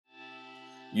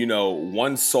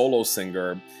one solo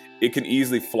singer, it can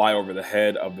easily fly over the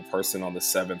head of the person on the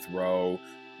seventh row,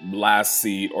 last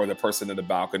seat, or the person in the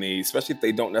balcony, especially if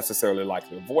they don't necessarily like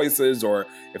their voices or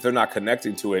if they're not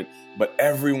connecting to it. But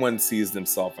everyone sees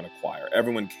themselves in a choir.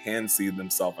 Everyone can see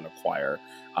themselves in a choir.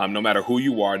 No matter who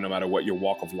you are, no matter what your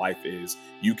walk of life is,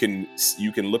 you can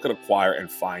look at a choir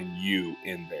and find you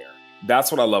in there.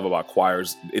 That's what I love about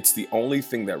choirs. It's the only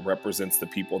thing that represents the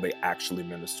people they actually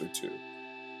minister to.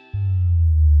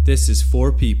 This is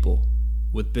For People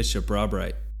with Bishop Rob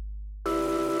Wright.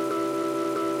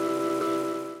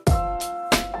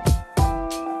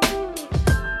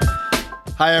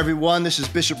 Hi, everyone. This is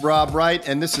Bishop Rob Wright,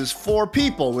 and this is For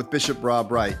People with Bishop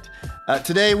Rob Wright.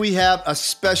 Today, we have a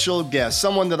special guest,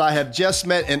 someone that I have just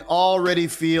met and already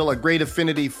feel a great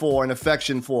affinity for and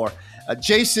affection for.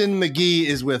 Jason McGee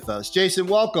is with us. Jason,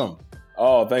 welcome.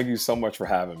 Oh, thank you so much for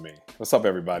having me. What's up,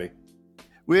 everybody?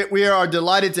 We are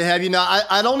delighted to have you. Now,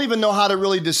 I don't even know how to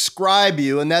really describe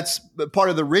you, and that's part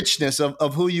of the richness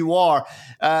of who you are.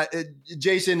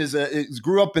 Jason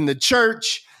grew up in the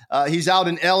church. He's out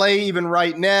in LA even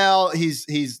right now. He's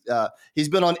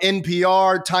been on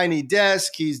NPR, Tiny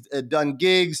Desk. He's done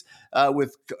gigs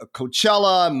with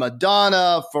Coachella,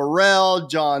 Madonna, Pharrell,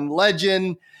 John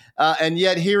Legend, and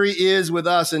yet here he is with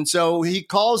us. And so he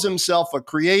calls himself a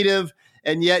creative,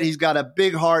 and yet he's got a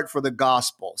big heart for the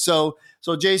gospel. So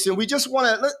Jason, we just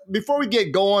want to, before we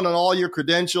get going on all your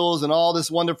credentials and all this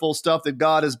wonderful stuff that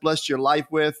God has blessed your life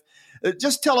with,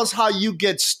 just tell us how you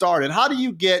get started. How do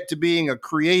you get to being a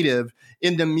creative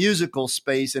in the musical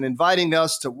space and inviting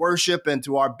us to worship and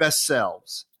to our best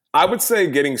selves? I would say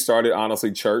getting started,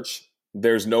 honestly, church.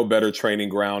 There's no better training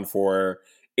ground for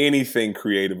anything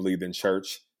creatively than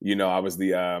church. I'm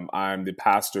the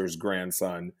pastor's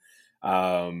grandson.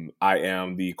 I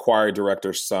am the choir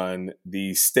director's son,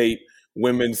 the state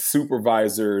women's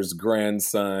supervisor's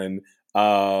grandson.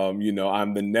 I'm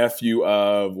the nephew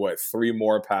of 3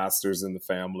 more pastors in the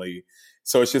family.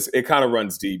 So it kind of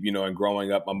runs deep, and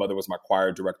growing up, my mother was my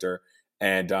choir director.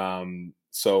 And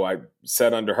so I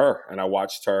sat under her and I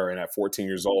watched her. And at 14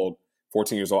 years old,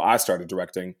 I started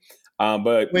directing.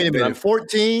 But wait a minute,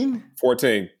 14?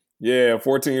 14. Yeah,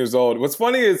 14 years old. What's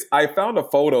funny is I found a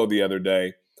photo the other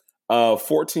day of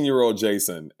 14-year-old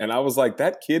Jason. And I was like,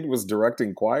 that kid was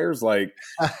directing choirs? Like,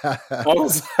 I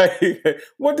was like,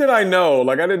 what did I know?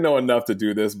 Like, I didn't know enough to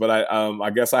do this, but I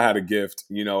guess I had a gift,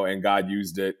 and God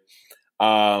used it.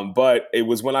 But it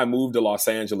was when I moved to Los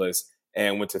Angeles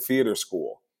and went to theater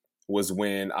school was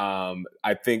when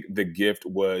I think the gift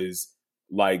was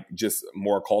like just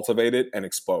more cultivated and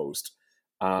exposed.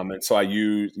 And so I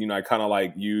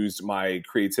used my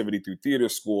creativity through theater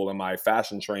school and my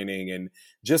fashion training, and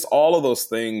just all of those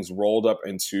things rolled up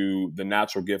into the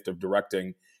natural gift of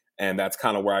directing. And that's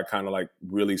kind of where I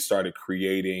really started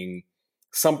creating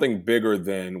something bigger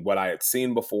than what I had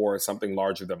seen before, something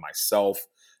larger than myself.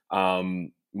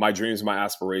 My dreams, my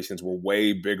aspirations were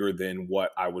way bigger than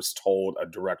what I was told a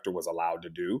director was allowed to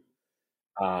do.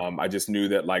 I just knew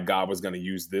that God was going to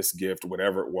use this gift,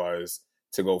 whatever it was,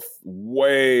 to go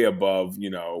way above,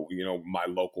 my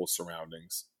local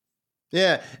surroundings.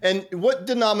 Yeah. And what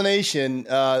denomination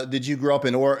did you grow up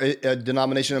in, or a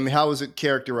denomination? I mean, how was it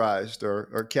characterized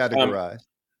or categorized?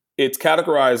 It's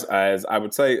categorized as, I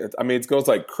would say, it goes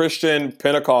like Christian,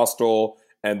 Pentecostal,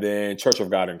 and then Church of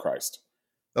God in Christ.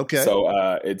 Okay.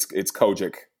 So it's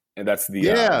COGIC, and that's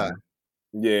the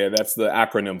that's the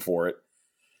acronym for it.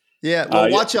 Yeah, well,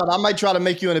 watch out. I might try to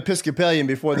make you an Episcopalian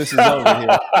before this is over here.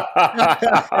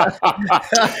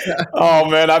 Oh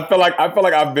man, I feel like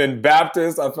I've been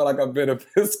Baptist. I feel like I've been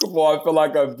Episcopal. I feel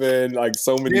like I've been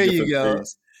so many different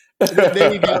things.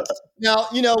 There you go. Now,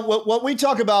 what we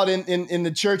talk about in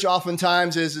the church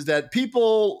oftentimes is that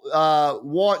people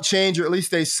want change, or at least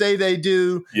they say they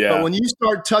do. Yeah. But when you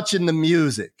start touching the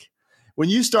music, when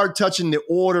you start touching the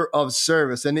order of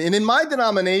service, and in my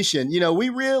denomination, we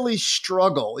really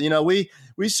struggle.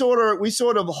 We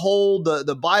sort of hold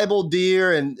the Bible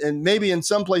dear, and maybe in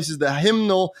some places the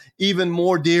hymnal even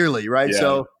more dearly, right? Yeah.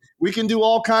 So we can do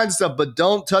all kinds of stuff, but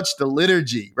don't touch the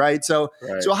liturgy, right? So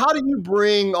how do you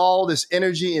bring all this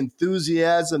energy,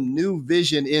 enthusiasm, new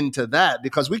vision into that?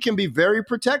 Because we can be very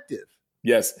protective.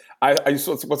 Yes.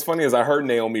 What's funny is I heard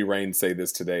Naomi Rain say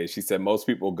this today. She said most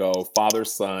people go Father,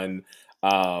 Son,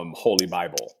 Holy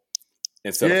Bible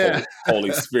instead of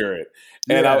Holy Spirit.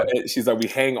 And she's like, we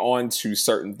hang on to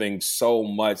certain things so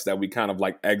much that we kind of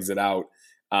exit out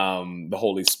the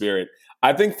Holy Spirit.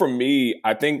 I think for me,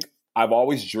 I've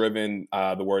always driven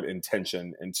the word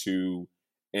intention into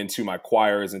my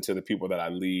choirs, into the people that I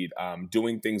lead,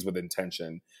 doing things with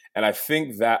intention. And I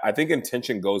think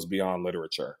intention goes beyond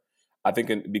literature. I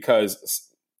think because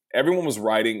everyone was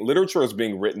writing, literature was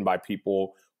being written by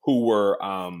people who were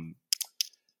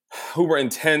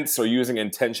intense or using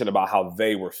intention about how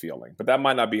they were feeling, but that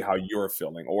might not be how you're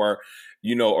feeling, or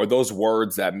or those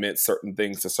words that meant certain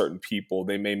things to certain people,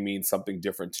 they may mean something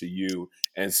different to you.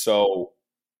 And so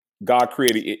God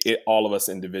created all of us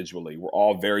individually. We're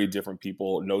all very different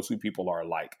people. No two people are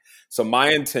alike. So my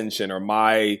intention or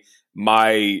my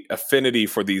affinity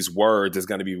for these words is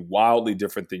going to be wildly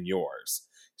different than yours.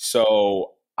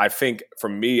 So I think for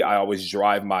me, I always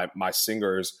drive my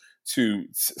singers to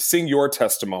sing your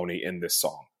testimony in this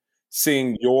song,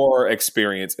 sing your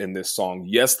experience in this song.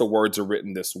 Yes, the words are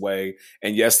written this way.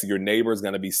 And yes, your neighbor is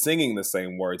going to be singing the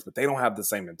same words, but they don't have the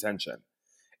same intention.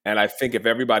 And I think if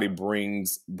everybody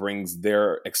brings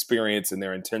their experience and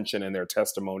their intention and their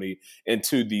testimony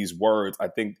into these words, I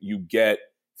think you get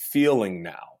feeling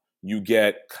now. You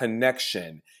get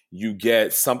connection. You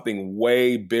get something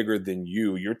way bigger than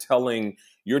you. You're telling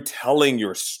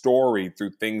your story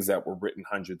through things that were written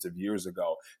hundreds of years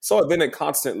ago. So then it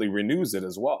constantly renews it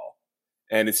as well.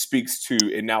 And it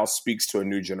now speaks to a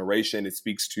new generation. It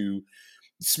speaks to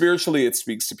spiritually, it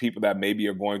speaks to people that maybe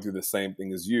are going through the same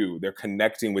thing as you. They're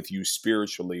connecting with you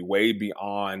spiritually, way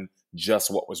beyond just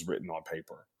what was written on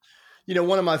paper.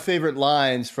 One of my favorite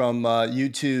lines from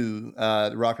U2,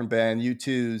 the rock band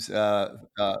U2's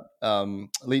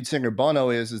lead singer Bono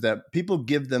is that people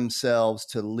give themselves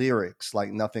to lyrics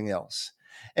like nothing else.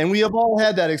 And we have all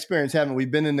had that experience, haven't we?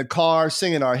 We've been in the car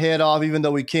singing our head off, even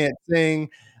though we can't sing.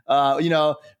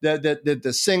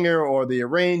 The singer or the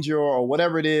arranger or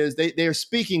whatever it is, they're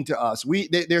speaking to us.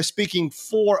 They're speaking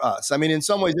for us. I mean, in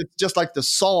some ways, it's just like the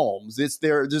Psalms.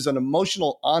 There's an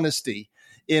emotional honesty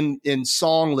in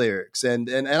song lyrics. And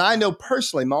I know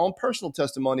personally, my own personal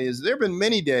testimony is there have been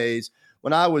many days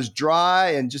when I was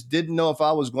dry and just didn't know if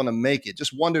I was going to make it,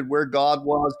 just wondered where God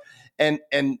was. And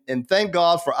thank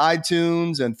God for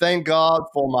iTunes, and thank God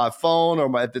for my phone,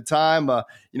 or at the time, my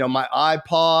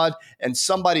iPod, and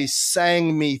somebody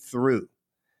sang me through,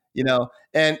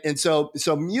 and so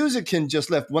music can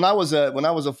just lift. When I was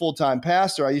a full-time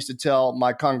pastor, I used to tell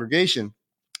my congregation,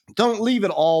 don't leave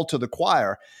it all to the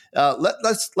choir.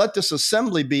 Let this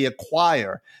assembly be a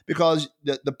choir, because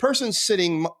the person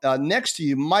sitting next to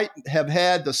you might have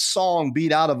had the song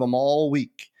beat out of them all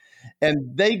week,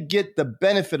 and they get the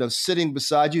benefit of sitting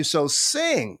beside you. So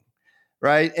sing,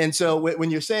 right? And so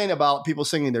when you're saying about people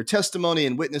singing their testimony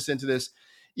and witness into this,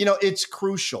 it's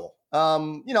crucial. I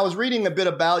was reading a bit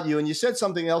about you, and you said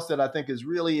something else that I think is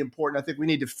really important. I think we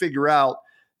need to figure out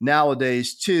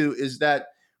nowadays too, is that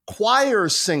choir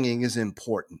singing is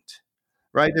important,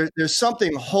 right? There's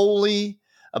something holy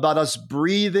about us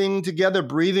breathing together,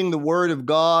 breathing the word of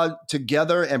God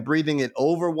together and breathing it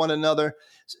over one another.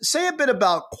 Say a bit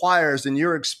about choirs and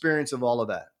your experience of all of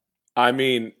that. I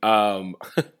mean,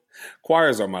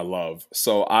 choirs are my love.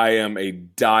 So I am a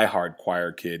diehard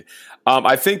choir kid.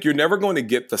 I think you're never going to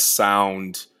get the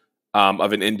sound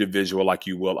of an individual like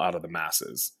you will out of the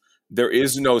masses. There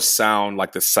is no sound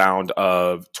like the sound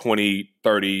of 20,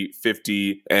 30,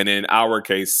 50, and in our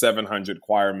case, 700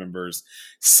 choir members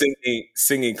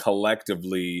singing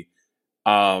collectively,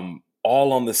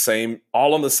 all on the same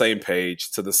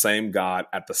page to the same God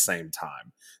at the same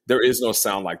time. There is no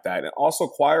sound like that. And also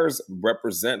choirs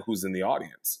represent who's in the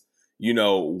audience.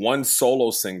 One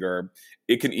solo singer,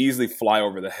 it can easily fly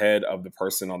over the head of the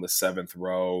person on the seventh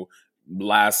row,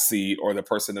 last seat, or the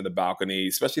person in the balcony,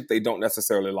 especially if they don't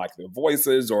necessarily like their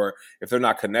voices or if they're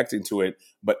not connecting to it.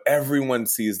 But everyone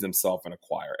sees themselves in a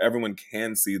choir. Everyone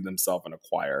can see themselves in a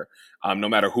choir. No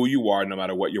matter who you are, no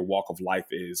matter what your walk of life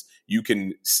is, you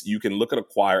can look at a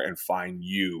choir and find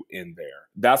you in there.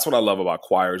 That's what I love about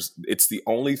choirs. It's the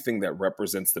only thing that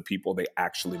represents the people they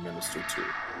actually minister to.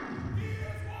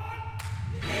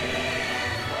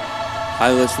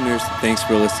 Hi, listeners. Thanks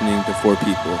for listening to For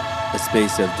People, a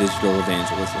space of digital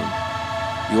evangelism.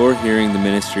 You're hearing the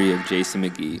ministry of Jason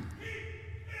McGee.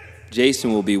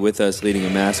 Jason will be with us leading a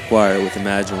mass choir with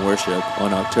Imagine Worship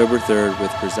on October 3rd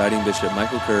with presiding Bishop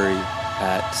Michael Curry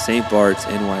at St. Bart's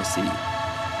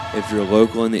NYC. If you're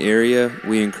local in the area,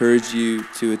 we encourage you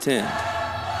to attend.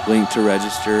 Link to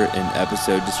register in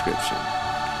episode description.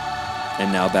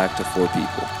 And now back to For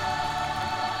People.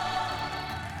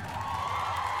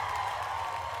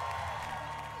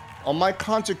 On my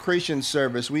consecration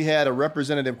service, we had a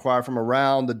representative choir from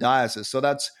around the diocese. So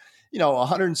that's,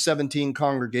 117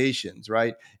 congregations,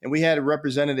 right? And we had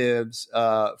representatives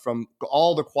from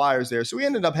all the choirs there. So we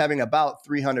ended up having about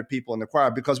 300 people in the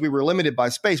choir because we were limited by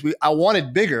space. I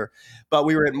wanted bigger, but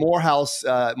we were at Morehouse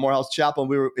Chapel.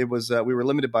 We were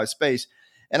limited by space.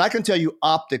 And I can tell you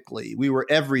optically, we were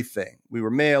everything. We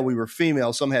were male, we were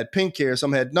female. Some had pink hair,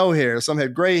 some had no hair, some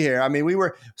had gray hair. I mean,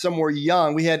 some were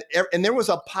young. And there was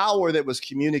a power that was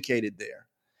communicated there.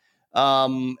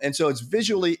 And so it's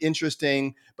visually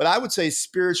interesting, but I would say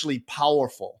spiritually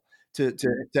powerful to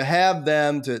have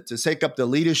them to take up the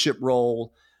leadership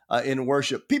role in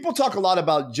worship. People talk a lot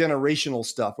about generational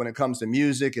stuff when it comes to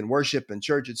music and worship and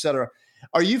church, et cetera.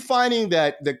 Are you finding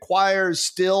that the choirs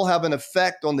still have an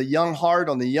effect on the young heart,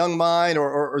 on the young mind,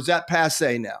 or is that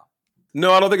passe now?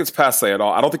 No, I don't think it's passe at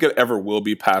all. I don't think it ever will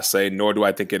be passe, nor do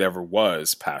I think it ever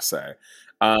was passe.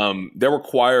 There were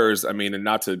choirs, I mean, and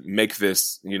not to make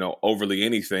this, overly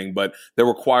anything, but there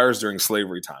were choirs during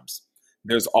slavery times.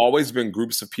 There's always been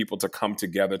groups of people to come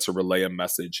together to relay a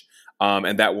message,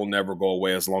 and that will never go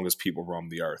away as long as people roam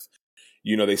the earth.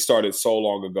 They started so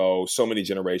long ago, so many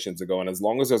generations ago, and as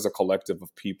long as there's a collective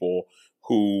of people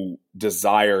who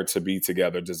desire to be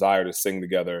together, desire to sing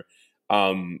together,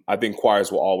 I think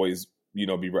choirs will always,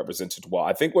 be represented well.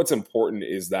 I think what's important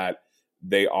is that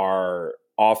they are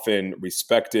often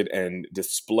respected and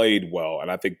displayed well,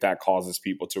 and I think that causes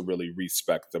people to really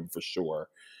respect them for sure.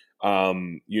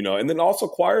 And then also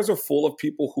choirs are full of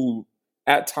people who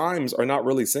at times are not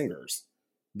really singers.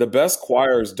 The best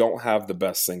choirs don't have the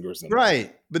best singers in them.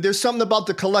 Right. But there's something about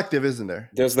the collective, isn't there?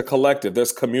 There's the collective.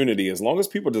 There's community. As long as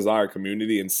people desire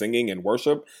community and singing and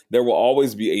worship, there will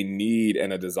always be a need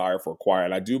and a desire for a choir.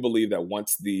 And I do believe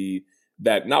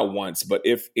that not once, but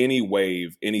if any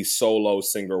wave, any solo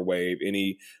singer wave,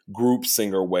 any group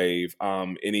singer wave,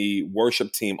 any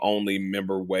worship team only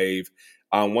member wave,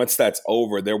 once that's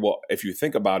over, if you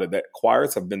think about it, that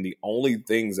choirs have been the only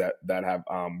things that have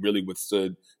really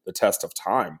withstood the test of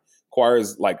time.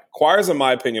 Choirs, in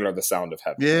my opinion, are the sound of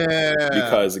heaven. Yeah.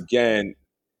 Because again,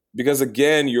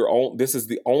 this is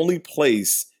the only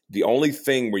place, the only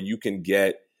thing where you can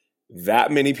get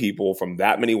that many people from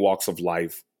that many walks of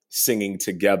life singing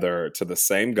together to the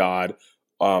same God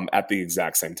at the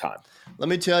exact same time. Let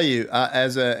me tell you,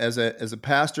 as a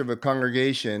pastor of a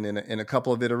congregation in a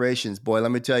couple of iterations, boy,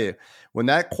 let me tell you, when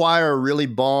that choir really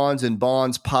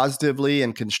bonds positively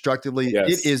and constructively,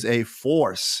 It is a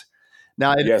force.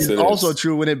 Now, it is also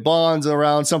true when it bonds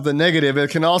around something negative. It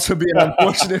can also be an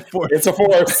unfortunate force. It's a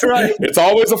force, right? It's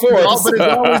always a force. But it's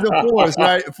always a force,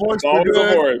 right? It's always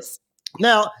a force.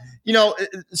 Now,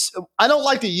 I don't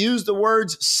like to use the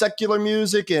words secular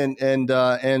music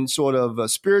and sort of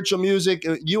spiritual music.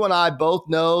 You and I both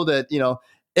know that,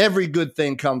 every good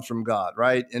thing comes from God,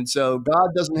 right? And so God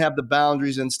doesn't have the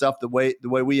boundaries and stuff the way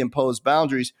we impose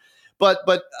boundaries. But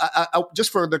I,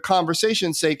 just for the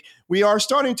conversation's sake, we are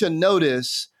starting to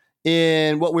notice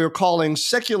in what we're calling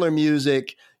secular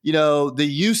music, the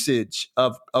usage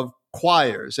of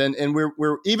choirs. And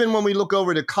we're even when we look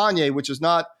over to Kanye, which is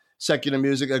not secular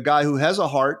music, a guy who has a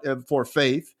heart for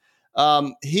faith,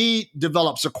 he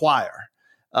develops a choir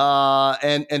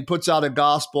and puts out a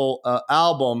gospel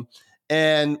album.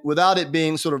 And without it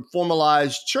being sort of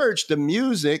formalized church, the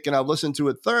music, and I've listened to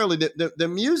it thoroughly, the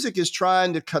music is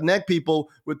trying to connect people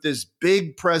with this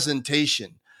big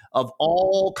presentation of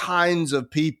all kinds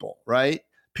of people, right?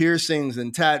 Piercings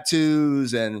and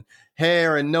tattoos and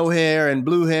hair and no hair and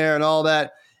blue hair and all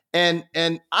that. And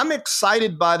I'm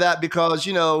excited by that because,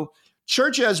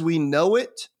 church as we know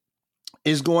it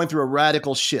is going through a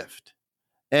radical shift.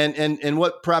 And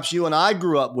what perhaps you and I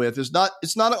grew up with it's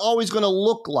not always going to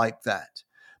look like that.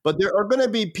 But there are going to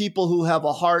be people who have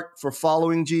a heart for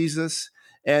following Jesus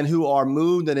and who are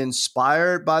moved and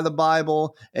inspired by the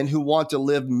Bible and who want to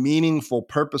live meaningful,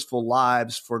 purposeful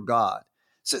lives for God.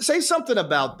 So, say something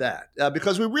about that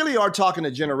because we really are talking a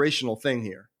generational thing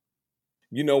here.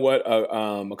 You know what?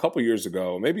 A couple years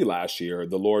ago, maybe last year,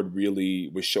 the Lord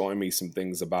really was showing me some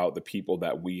things about the people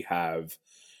that we have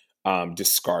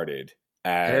discarded.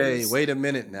 Hey, wait a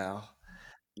minute now.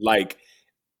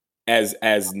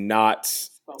 As not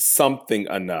something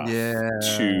enough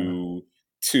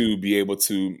to be able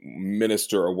to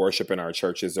minister or worship in our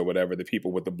churches or whatever, the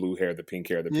people with the blue hair, the pink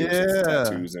hair, the piercings, the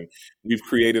tattoos. And we've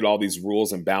created all these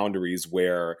rules and boundaries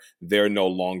where they're no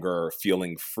longer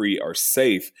feeling free or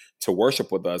safe to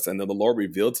worship with us. And then the Lord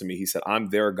revealed to me, he said, I'm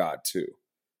their God too.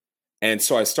 And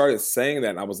so I started saying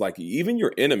that and I was like, even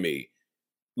your enemy,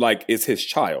 is his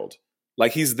child.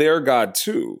 He's their God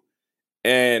too.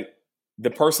 And the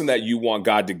person that you want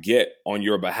God to get on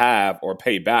your behalf or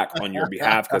pay back on your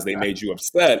behalf because they made you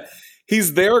upset,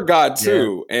 he's their God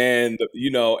too. Yeah. And,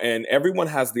 and everyone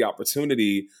has the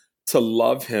opportunity to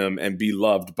love him and be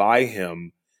loved by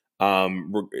him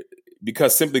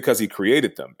because he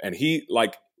created them. And he,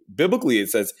 biblically, it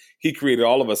says he created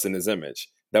all of us in his image.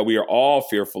 that we are all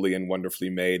fearfully and wonderfully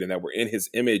made, and that we're in his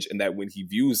image, and that when he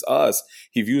views us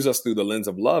through the lens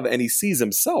of love, and he sees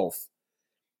himself.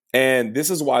 And this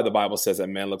is why the Bible says that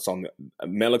man looks on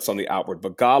the outward,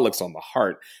 but God looks on the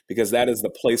heart, because that is the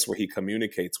place where he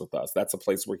communicates with us. That's a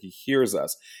place where he hears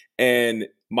us. And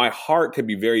my heart could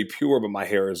be very pure, but my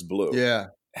hair is blue. Yeah.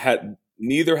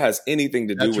 Neither has anything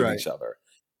to do That's with right. each other.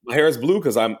 My hair is blue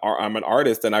because I'm an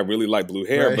artist and I really like blue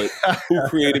hair, Right. but who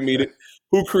created me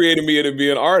to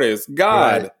be an artist?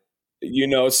 God. Right. You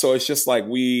know, so it's just like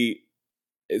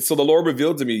so the Lord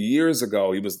revealed to me years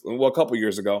ago, a couple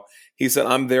years ago, he said,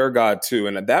 I'm their God too.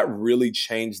 And that really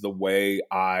changed the way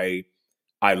I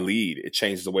lead. It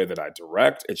changed the way that I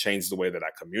direct. It changed the way that I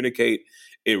communicate.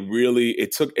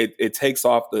 It takes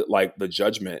off the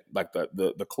judgment, like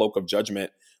the cloak of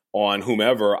judgment on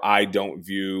whomever I don't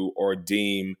view or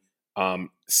deem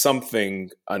something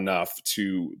enough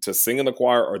to sing in the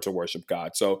choir or to worship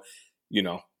God. So, you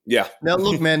know, yeah. Now,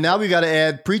 look, man, now we got to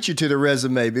add preacher to the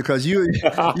resume, because you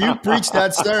preached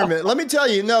that sermon. Let me tell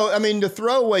you, the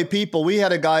throwaway people, we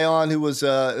had a guy on who was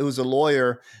a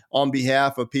lawyer on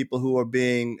behalf of people who are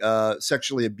being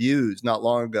sexually abused not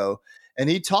long ago.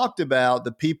 And he talked about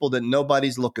the people that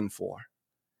nobody's looking for.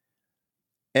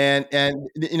 And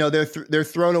you know, they're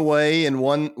thrown away in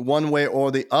one way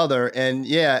or the other. And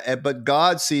but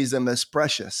God sees them as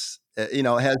precious.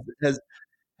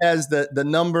 Has the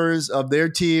numbers of their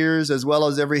tears as well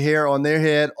as every hair on their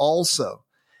head also.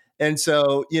 And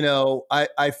so,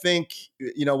 I think,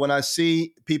 when I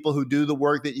see people who do the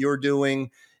work that you're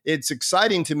doing, it's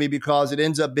exciting to me because it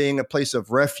ends up being a place of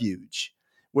refuge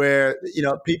where,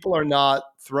 people are not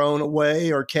thrown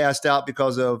away or cast out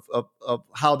because of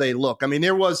how they look. I mean,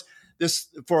 there was this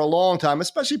for a long time,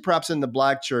 especially perhaps in the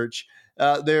Black church.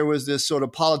 There was this sort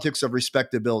of politics of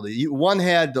respectability. One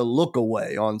had to look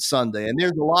away on Sunday, and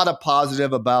there's a lot of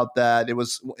positive about that. It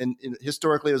was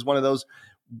historically, it was one of those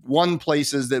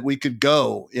places that we could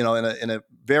go, in a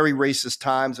very racist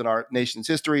times in our nation's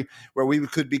history, where we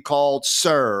could be called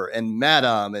sir and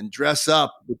madam and dress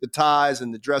up with the ties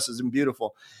and the dresses and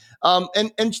beautiful.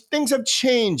 And things have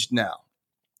changed now,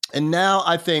 and now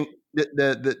I think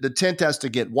the tent has to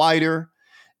get wider.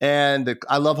 And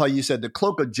I love how you said the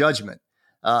cloak of judgment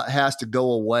has to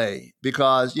go away,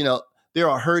 because, there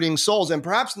are hurting souls. And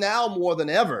perhaps now more than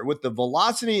ever, with the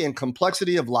velocity and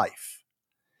complexity of life,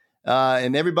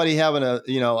 and everybody having a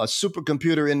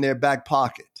supercomputer in their back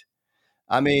pocket.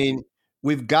 I mean,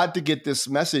 we've got to get this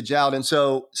message out. And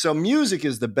so music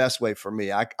is the best way for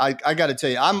me. I got to tell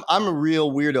you, I'm a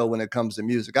real weirdo when it comes to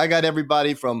music. I got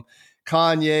everybody from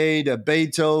Kanye to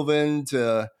Beethoven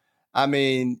to,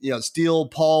 Steel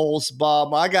Pulse,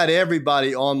 Bob. I got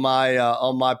everybody on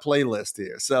my playlist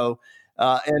here. So,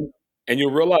 and you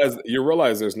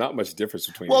realize there's not much difference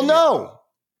between. Well, no,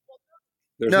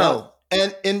 there's no.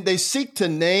 not. And they seek to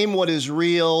name what is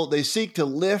real. They seek to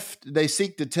lift. They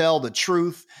seek to tell the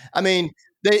truth. I mean,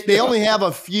 they only have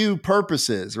a few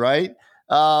purposes, right?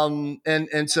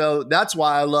 And so that's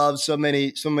why I love so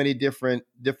many different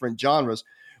genres.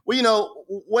 Well,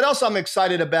 what else I'm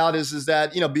excited about is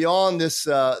that, beyond this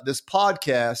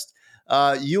podcast,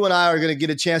 you and I are going to get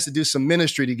a chance to do some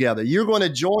ministry together. You're going to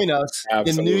join us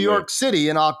Absolutely. in New York City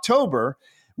in October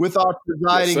with our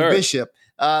presiding bishop.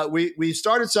 We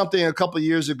started something a couple of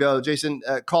years ago, Jason,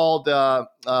 called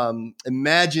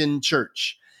Imagine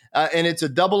Church. And it's a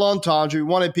double entendre. We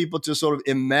wanted people to sort of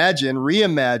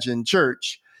reimagine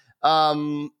church.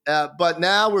 But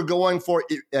now we're going for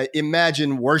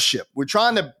Imagine Worship. We're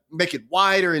trying to make it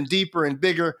wider and deeper and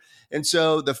bigger. And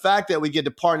so the fact that we get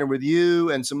to partner with you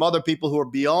and some other people who are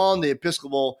beyond the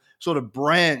Episcopal sort of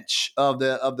branch of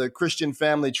the Christian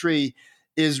family tree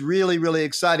is really, really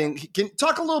exciting. Can you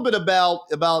talk a little bit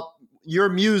about your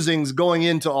musings going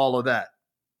into all of that?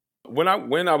 When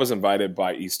I was invited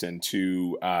by Easton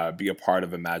to be a part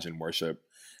of Imagine Worship,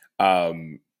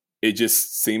 it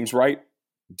just seems right.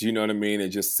 Do you know what I mean? It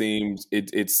just seems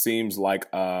it seems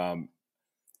like the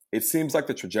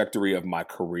trajectory of my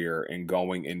career in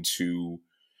going into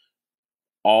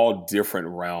all different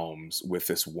realms with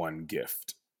this one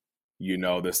gift.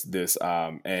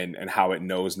 And how it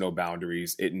knows no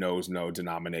boundaries, it knows no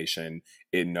denomination,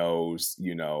 it knows,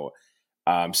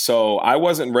 so I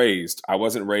wasn't raised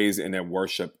in a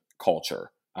worship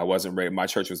culture. My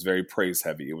church was very praise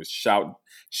heavy. It was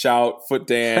shout, foot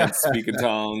dance, speak in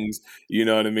tongues, you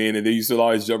know what I mean? And they used to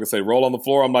always joke and say, roll on the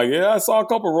floor. I'm like, yeah, I saw a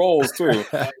couple rolls too,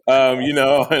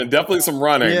 and definitely some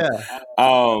running.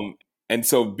 Yeah. And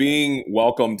so being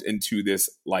welcomed into this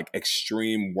like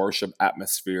extreme worship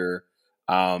atmosphere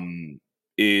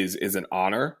is an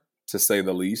honor, to say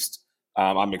the least.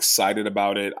 I'm excited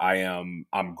about it.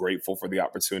 I'm grateful for the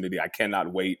opportunity. I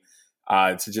cannot wait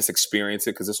to just experience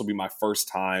it, because this will be my first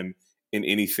time in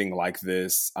anything like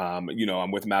this. I'm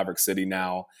with Maverick City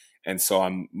now, and so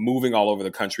I'm moving all over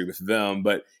the country with them.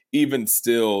 But even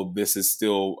still, this is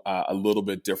still a little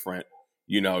bit different,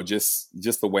 just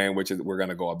the way in which we're going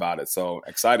to go about it. So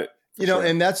excited. Sure.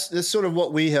 And that's sort of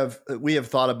what we have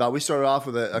thought about. We started off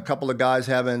with a couple of guys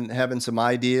having some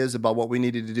ideas about what we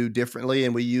needed to do differently,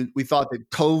 and we thought that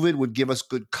COVID would give us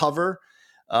good cover.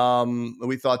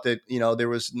 We thought that there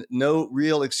was no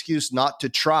real excuse not to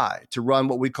try to run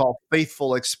what we call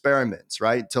faithful experiments,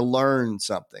 right? To learn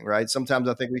something, right? Sometimes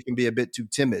I think we can be a bit too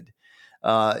timid.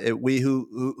 We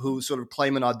who sort of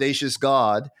claim an audacious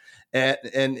God and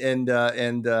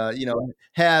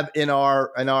have in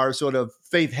our sort of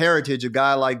faith heritage a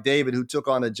guy like David who took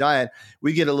on a giant,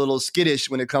 we get a little skittish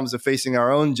when it comes to facing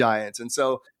our own giants. And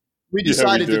so we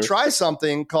decided to try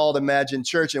something called Imagine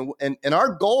Church. And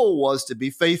our goal was to be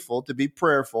faithful, to be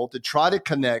prayerful, to try to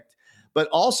connect, but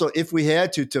also, if we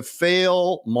had to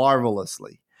fail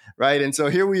marvelously, right? And so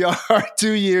here we are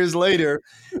 2 years later.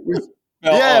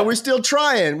 We're still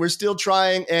trying. We're still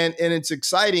trying. And it's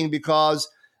exciting because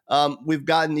we've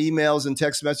gotten emails and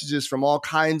text messages from all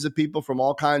kinds of people from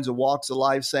all kinds of walks of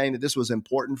life saying that this was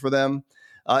important for them.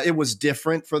 It was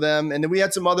different for them. And then we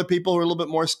had some other people who were a little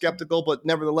bit more skeptical, but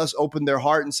nevertheless opened their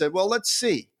heart and said, well, let's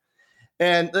see.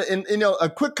 And a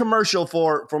quick commercial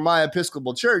for my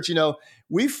Episcopal Church,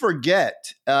 we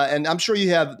forget, and I'm sure you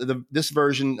have this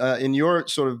version in your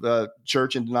sort of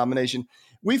church and denomination.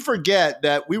 We forget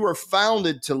that we were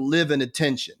founded to live in a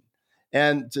tension.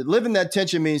 And to live in that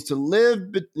tension means to live,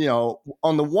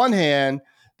 on the one hand,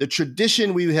 the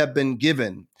tradition we have been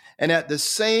given, and at the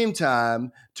same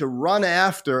time, to run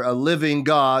after a living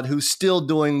God who's still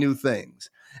doing new things.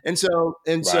 And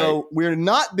so we're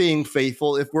not being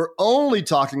faithful if we're only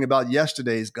talking about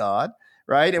yesterday's God,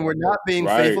 right? And we're not being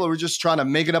faithful, we're just trying to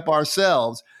make it up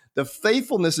ourselves. The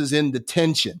faithfulness is in the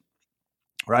tension,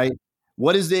 right?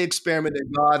 What is the experiment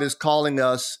that God is calling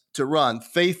us to run?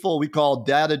 Faithful, we call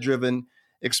data-driven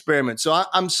experiment. So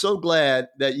I'm so glad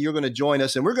that you're going to join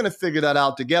us, and we're going to figure that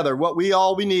out together. What we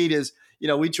need is,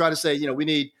 we try to say, we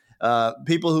need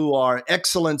people who are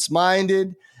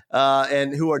excellence-minded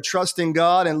and who are trusting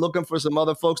God and looking for some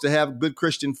other folks to have good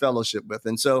Christian fellowship with.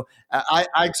 And so I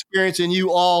experience in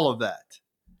you all of that.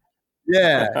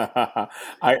 Yeah.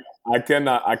 I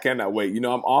cannot wait.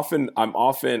 I'm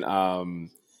often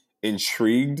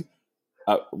intrigued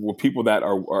with people that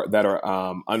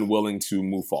are unwilling to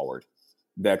move forward,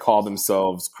 that call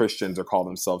themselves Christians or call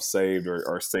themselves saved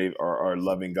or saved or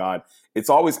loving God. It's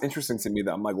always interesting to me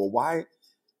that I'm like, well, why?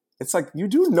 It's like, you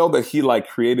do know that he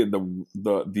created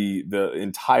the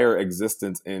entire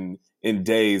existence in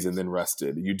days and then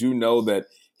rested. You do know that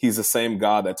he's the same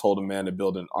God that told a man to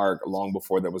build an ark long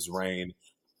before there was rain.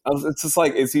 It's just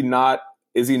like, is he not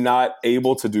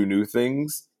able to do new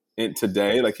things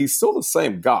today? Like, he's still the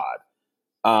same God.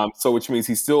 So which means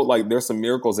he's still there's some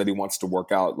miracles that he wants to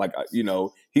work out.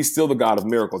 He's still the God of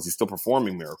miracles. He's still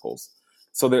performing miracles.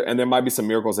 So there might be some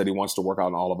miracles that he wants to work out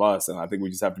in all of us. And I think we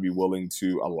just have to be willing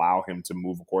to allow him to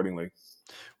move accordingly.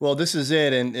 Well, this is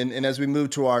it. And as we move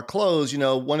to our close,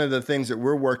 one of the things that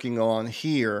we're working on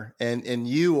here, and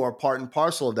you are part and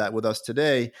parcel of that with us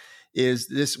today, is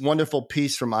this wonderful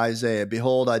piece from Isaiah.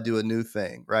 Behold, I do a new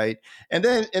thing, right? And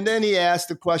then he asked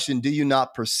the question, do you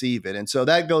not perceive it? And so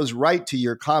that goes right to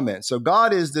your comment. So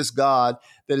God is this God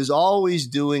that is always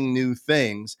doing new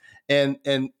things. And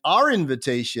our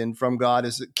invitation from God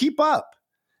is to keep up,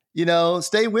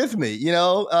 stay with me,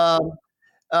 and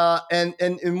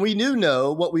we do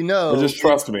know what we know. Or just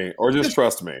trust me. Just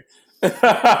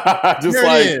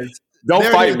don't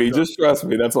fight me. Just trust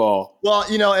me. That's all. Well,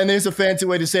 and there's a fancy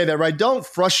way to say that, right? Don't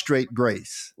frustrate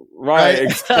grace. Right.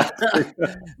 Exactly.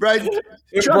 Right.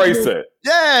 Embrace it.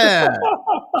 Yeah.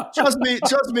 Trust me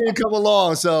and come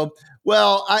along. So,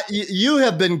 you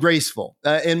have been graceful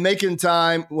in making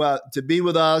time to be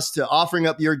with us, to offering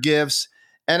up your gifts.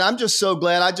 And I'm just so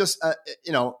glad. I just,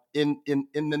 in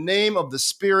the name of the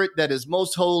Spirit that is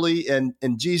most holy and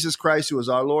Jesus Christ, who is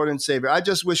our Lord and Savior, I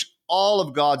just wish all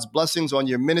of God's blessings on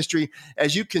your ministry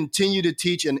as you continue to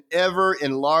teach an ever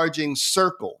enlarging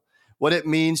circle what it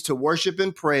means to worship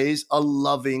and praise a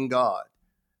loving God.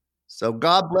 So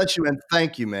God bless you and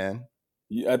thank you, man.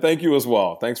 Yeah, thank you as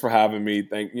well. Thanks for having me.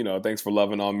 Thanks for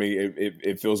loving on me.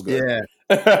 It feels good. Yeah.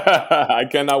 I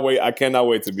cannot wait. I cannot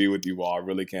wait to be with you all. I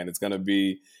really can. It's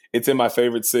in my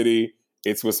favorite city.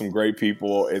 It's with some great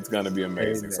people. It's going to be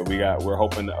amazing. Amen. So we're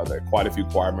hoping that quite a few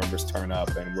choir members turn up,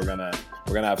 and we're gonna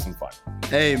have some fun.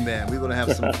 Amen. We're going to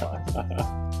have some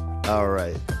fun. All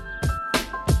right.